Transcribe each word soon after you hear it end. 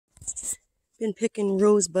Been picking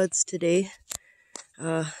rosebuds today.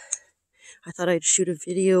 I thought I'd shoot a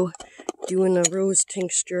video doing a rose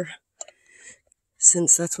tincture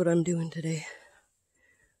since that's what I'm doing today.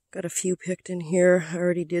 Got a few picked in here. I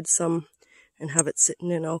already did some and have it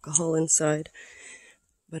sitting in alcohol inside.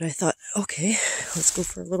 But I thought, okay, let's go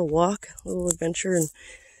for a little walk, a little adventure, and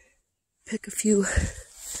pick a few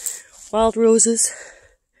wild roses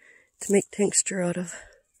to make tincture out of.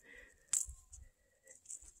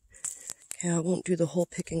 Okay, I won't do the whole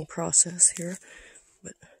picking process here,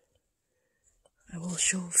 but I will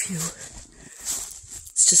show a few.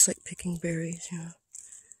 It's just like picking berries, you know.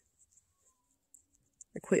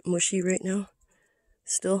 They're quite mushy right now,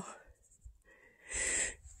 still.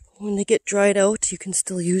 When they get dried out, you can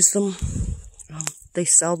still use them. They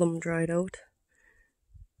sell them dried out.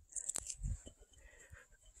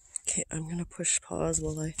 Okay, I'm going to push pause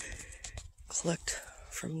while I collect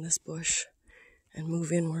from this bush and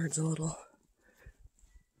move inwards a little.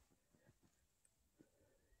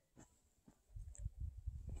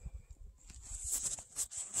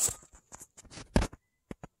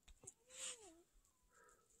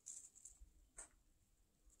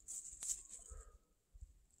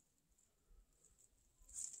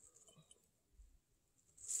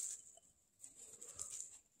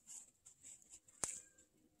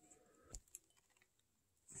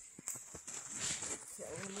 Okay,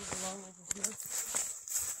 I'm going to move along over here.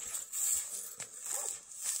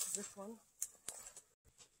 This one.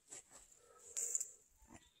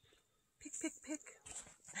 Pick, pick, pick.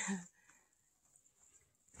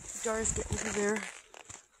 The jar is getting to there.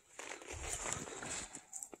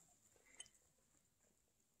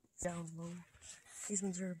 Down low. These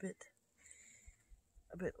ones are a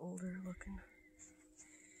bit older looking.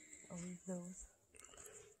 I'll leave those.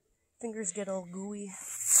 Fingers get all gooey.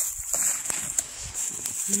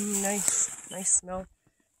 Nice smell.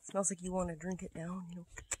 Smells like you want to drink it down, you know.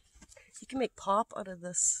 You can make pop out of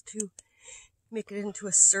this too. Make it into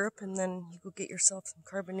a syrup, and then you go get yourself some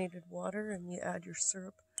carbonated water and you add your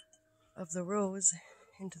syrup of the rose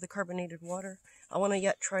into the carbonated water. I want to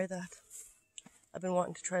yet try that. I've been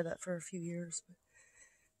wanting to try that for a few years, but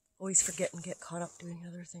always forget and get caught up doing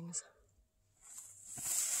other things.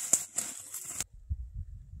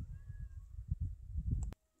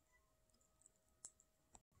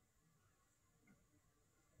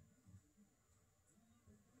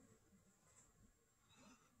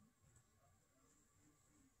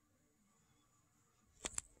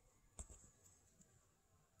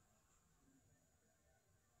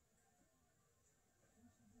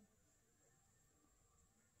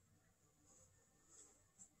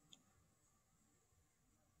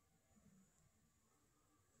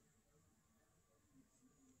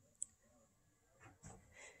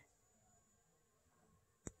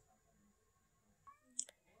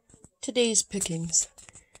 Today's pickings.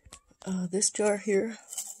 This jar here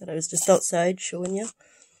that I was just outside showing you,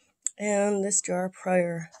 and this jar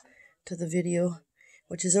prior to the video,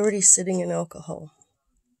 which is already sitting in alcohol.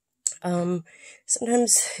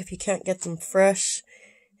 Sometimes if you can't get them fresh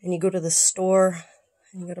and you go to the store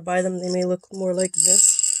and you gotta buy them, they may look more like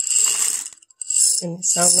this and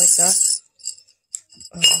sound like that.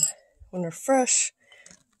 When they're fresh,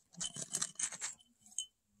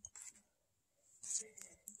 see,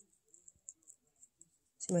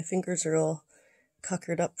 my fingers are all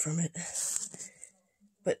puckered up from it.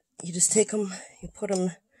 But you just take them, you put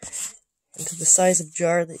them into the size of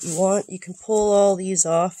jar that you want. You can pull all these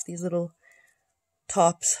off, these little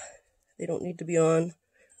tops. They don't need to be on,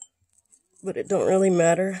 but it don't really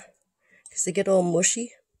matter because they get all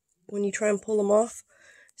mushy when you try and pull them off.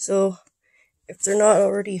 So if they're not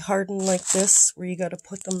already hardened like this, where you got to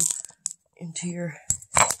put them into your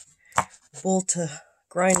bowl to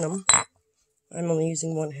grind them. I'm only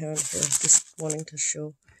using one hand here, just wanting to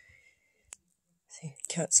show. See,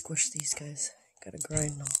 can't squish these guys. Gotta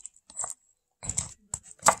grind them.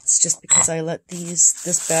 It's just because I let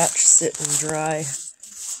this batch sit and dry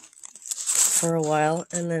for a while,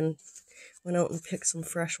 and then went out and picked some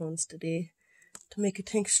fresh ones today to make a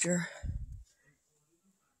tincture.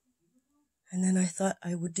 And then I thought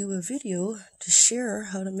I would do a video to share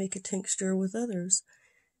how to make a tincture with others.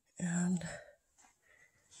 And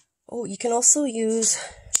oh, you can also use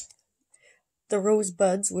the rose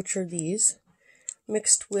buds, which are these,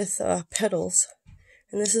 mixed with petals.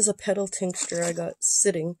 And this is a petal tincture I got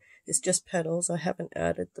sitting. It's just petals. I haven't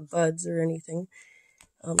added the buds or anything.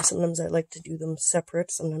 Sometimes I like to do them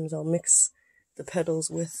separate. Sometimes I'll mix the petals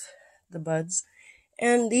with the buds.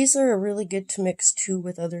 And these are really good to mix too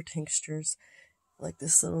with other tinctures, like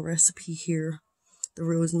this little recipe here. The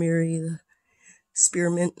rosemary, the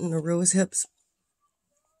spearmint, and the rose hips.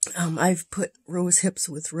 I've put rose hips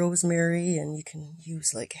with rosemary, and you can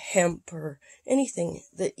use like hemp or anything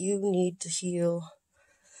that you need to heal.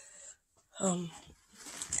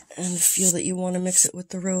 And feel that you want to mix it with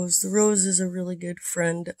the rose. The rose is a really good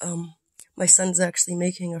friend. My son's actually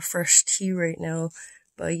making a fresh tea right now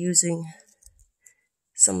by using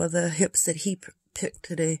some of the hips that he picked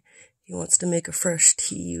today. He wants to make a fresh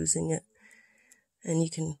tea using it. And you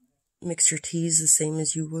can mix your teas the same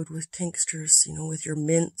as you would with tinctures, you know, with your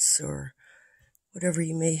mints or whatever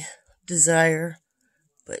you may desire.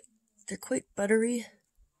 But they're quite buttery.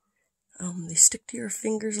 They stick to your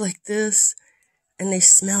fingers like this, and they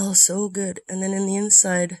smell so good. And then in the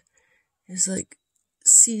inside is like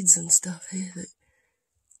seeds and stuff, hey, that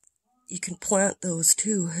you can plant those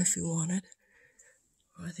too if you wanted.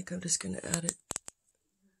 I think I'm just going to add it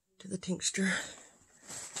to the tincture.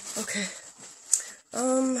 Okay.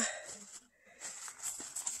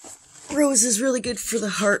 Rose is really good for the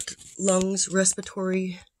heart, lungs,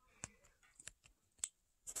 respiratory,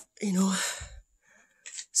 you know,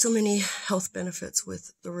 so many health benefits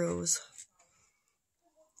with the rose.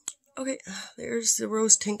 Okay, there's the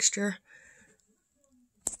rose tincture.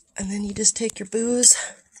 And then you just take your booze.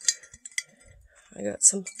 I got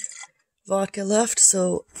some vodka left,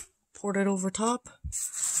 so poured it over top.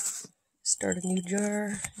 Start a new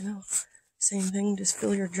jar, you know, same thing, just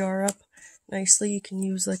fill your jar up nicely. You can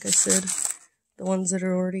use, like I said, the ones that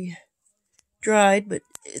are already dried, but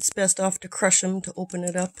it's best off to crush them to open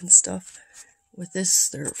it up and stuff. With this,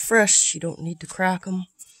 they're fresh, you don't need to crack them.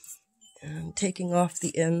 And taking off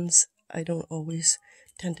the ends, I don't always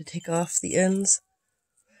tend to take off the ends,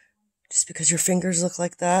 just because your fingers look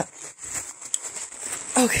like that.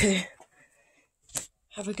 Okay,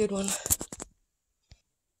 have a good one.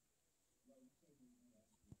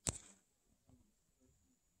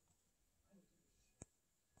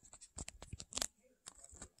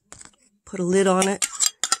 Put a lid on it.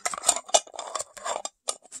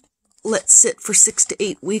 Let sit for 6 to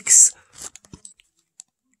 8 weeks.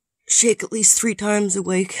 Shake at least 3 times a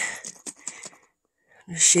week.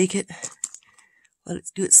 Just shake it. Let it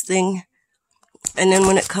do its thing. And then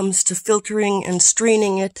when it comes to filtering and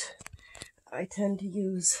straining it, I tend to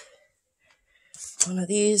use one of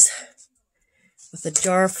these with a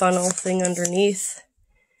jar funnel thing underneath.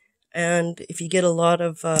 And if you get a lot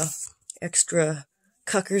of extra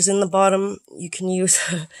cuckers in the bottom, you can use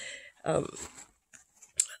a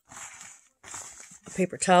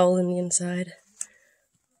paper towel in the inside.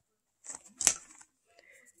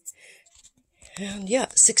 And yeah,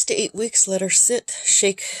 6 to 8 weeks, let her sit.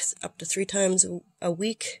 Shake up to 3 times a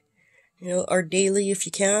week, you know, or daily if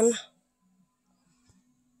you can.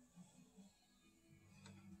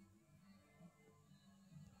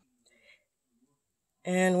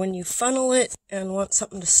 And when you funnel it and want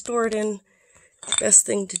something to store it in, the best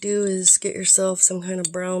thing to do is get yourself some kind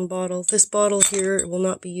of brown bottle. This bottle here will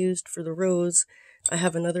not be used for the rose. I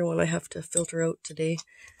have another one I have to filter out today.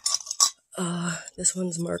 This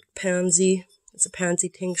one's marked Pansy. It's a pansy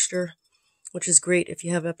tincture, which is great if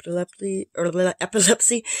you have epilepsy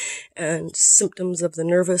and symptoms of the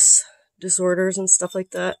nervous disorders and stuff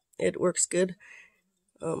like that. It works good.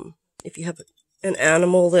 If you have an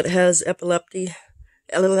animal that has epilepsy,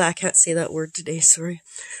 I can't say that word today, sorry.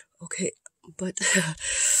 Okay, but I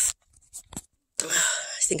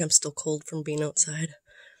think I'm still cold from being outside.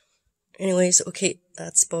 Anyways, okay,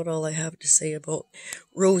 that's about all I have to say about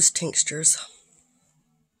rose tinctures.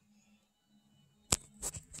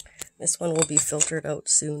 This one will be filtered out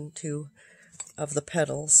soon, too, of the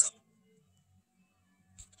petals.